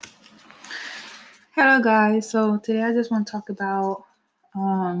Hello, guys. So today I just want to talk about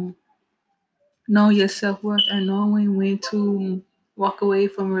um, knowing your self worth and knowing when to walk away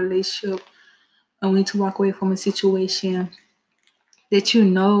from a relationship and when to walk away from a situation that you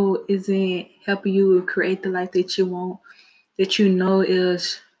know isn't helping you create the life that you want, that you know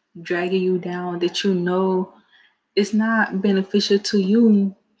is dragging you down, that you know it's not beneficial to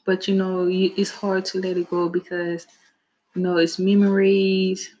you, but it's hard to let it go because it's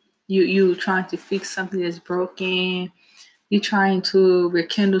memories. You trying to fix something that's broken. You're trying to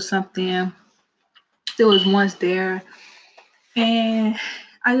rekindle something that was once there. And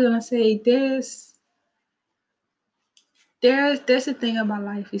I just want to say there's a thing about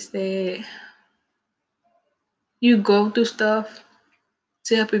life is that you go through stuff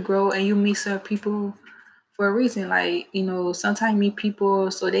to help you grow, and you meet certain people for a reason. Like, sometimes you meet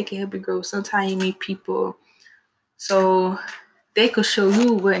people so they can help you grow. Sometimes you meet people so they could show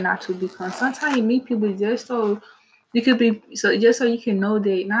you what not to become. Sometimes you meet people just so you could be so just so you can know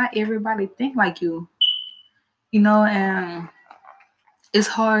that not everybody think like you. And it's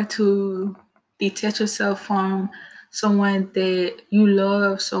hard to detach yourself from someone that you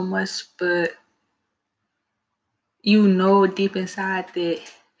love so much, but you know deep inside that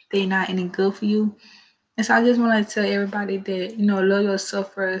they're not any good for you. And so I just want to tell everybody that, love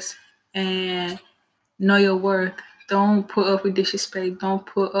yourself first and know your worth. Don't put up with disrespect. Don't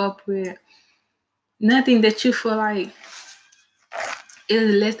put up with nothing that you feel like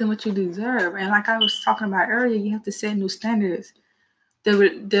is less than what you deserve. And like I was talking about earlier, you have to set new standards.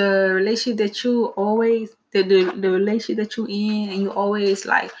 The relationship that you always the relationship that you in, and you always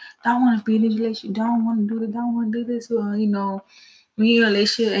like don't want to be in this relationship, don't want to do this, don't want to do this, or when you're in a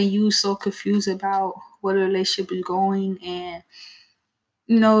relationship and you so confused about where the relationship is going, and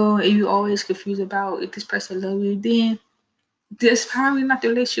if you always confused about if this person love you, then this probably not the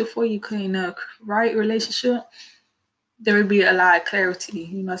relationship for you. Cause in a right relationship, there would be a lot of clarity.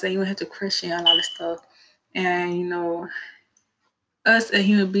 What I'm saying, you don't have to question a lot of stuff. And us as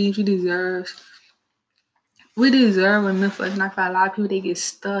human beings, we deserve a mental. And I feel a lot of people, they get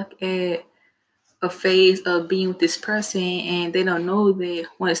stuck at a phase of being with this person, and they don't know that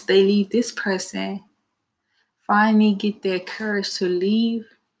once they leave this person, finally get that courage to leave,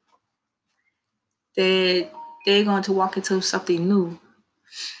 that they're going to walk into something new.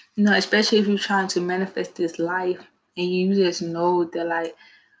 Especially if you're trying to manifest this life and you just know that like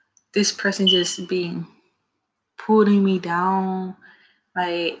this person just being pulling me down.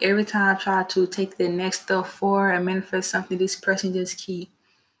 Like every time I try to take the next step forward and manifest something, this person just keep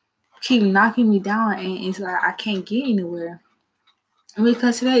knocking me down, and it's like I can't get anywhere.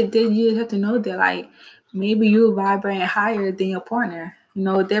 Because today, then you have to know that like maybe you're vibrating higher than your partner.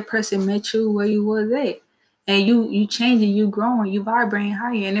 That person met you where you was at. And you changing, you growing, you vibrating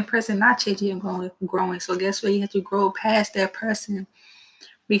higher, and that person not changing and growing. So guess what? You have to grow past that person,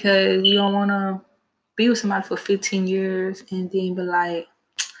 because you don't wanna be with somebody for 15 years and then be like,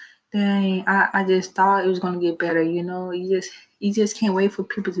 dang, I just thought it was gonna get better. You just can't wait for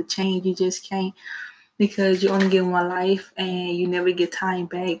people to change. You just can't, because you only get one life and you never get time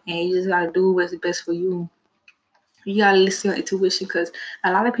back, and you just gotta do what's best for you. You gotta listen to your intuition, because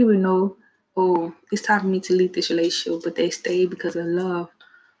a lot of people know, oh, it's time for me to leave this relationship, but they stay because of love.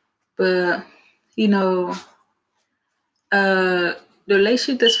 But you know, uh, the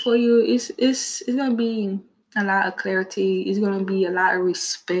relationship that's for you is gonna be a lot of clarity. It's gonna be a lot of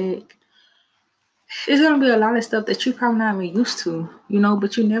respect. It's gonna be a lot of stuff that you probably not even used to,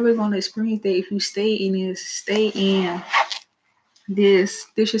 but you're never gonna experience that if you stay in this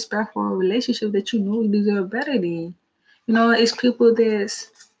disrespectful relationship that you know you deserve better than. It's people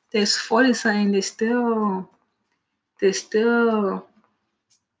that's 40 something, they're still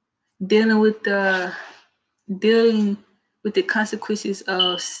dealing with the dealing with the consequences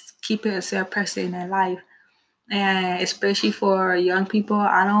of keeping a certain person in their life. And especially for young people,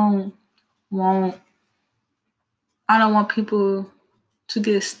 want I don't want people to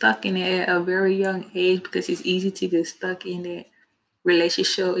get stuck in it at a very young age, because it's easy to get stuck in it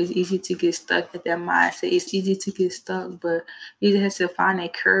relationship. It's easy to get stuck at that mindset. It's easy to get stuck, but you just have to find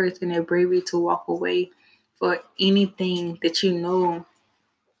that courage and that bravery to walk away for anything that you know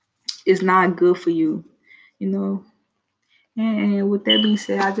is not good for you, you know. And with that being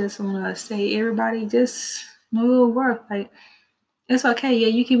said, I just want to say, everybody, just know your worth. Like, it's okay. Yeah,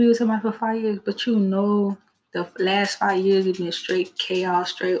 you can be with somebody for 5 years, but the last 5 years have been straight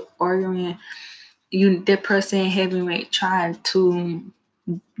chaos, straight arguing. That person haven't been trying to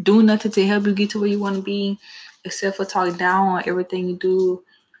do nothing to help you get to where you want to be, except for talk down on everything you do.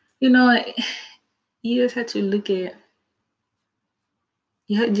 You know, you just have to look at.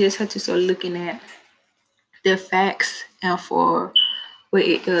 You just have to start looking at the facts and for what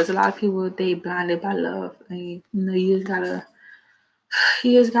it does. A lot of people, they blinded by love, and you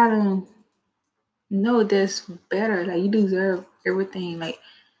just gotta know this better. Like, you deserve everything. Like,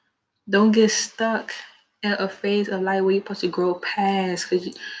 don't get stuck in a phase of life where you're supposed to grow past,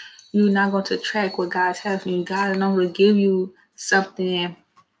 because you're not going to track what God's having you. God is not going to give you something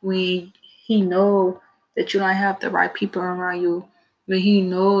when He know that you don't have the right people around you. When He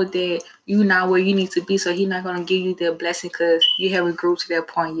know that you're not where you need to be, so He's not going to give you that blessing because you haven't grown to that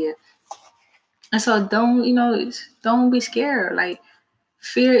point yet. And so don't be scared. Like,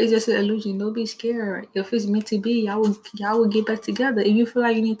 fear is just an illusion. Don't be scared. If it's meant to be, y'all will get back together. If you feel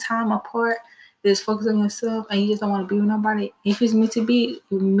like you need time apart, just focus on yourself and you just don't want to be with nobody. If it's meant to be,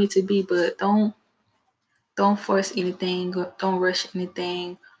 it's meant to be. But don't force anything. Don't rush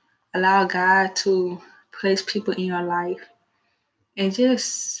anything. Allow God to place people in your life and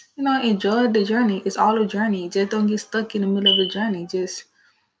just enjoy the journey. It's all a journey. Just don't get stuck in the middle of the journey. Just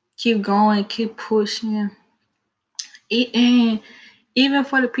keep going, keep pushing. And even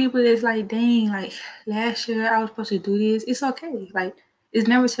for the people that's like, dang, like last year I was supposed to do this, it's okay. Like, it's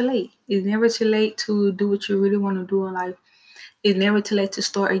never too late. It's never too late to do what you really want to do in life. It's never too late to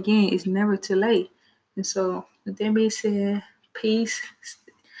start again. It's never too late. And so, with that being said, peace.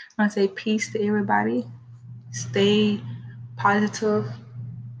 I want to say peace to everybody. Stay positive,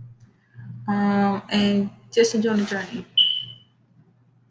 and just enjoy the journey.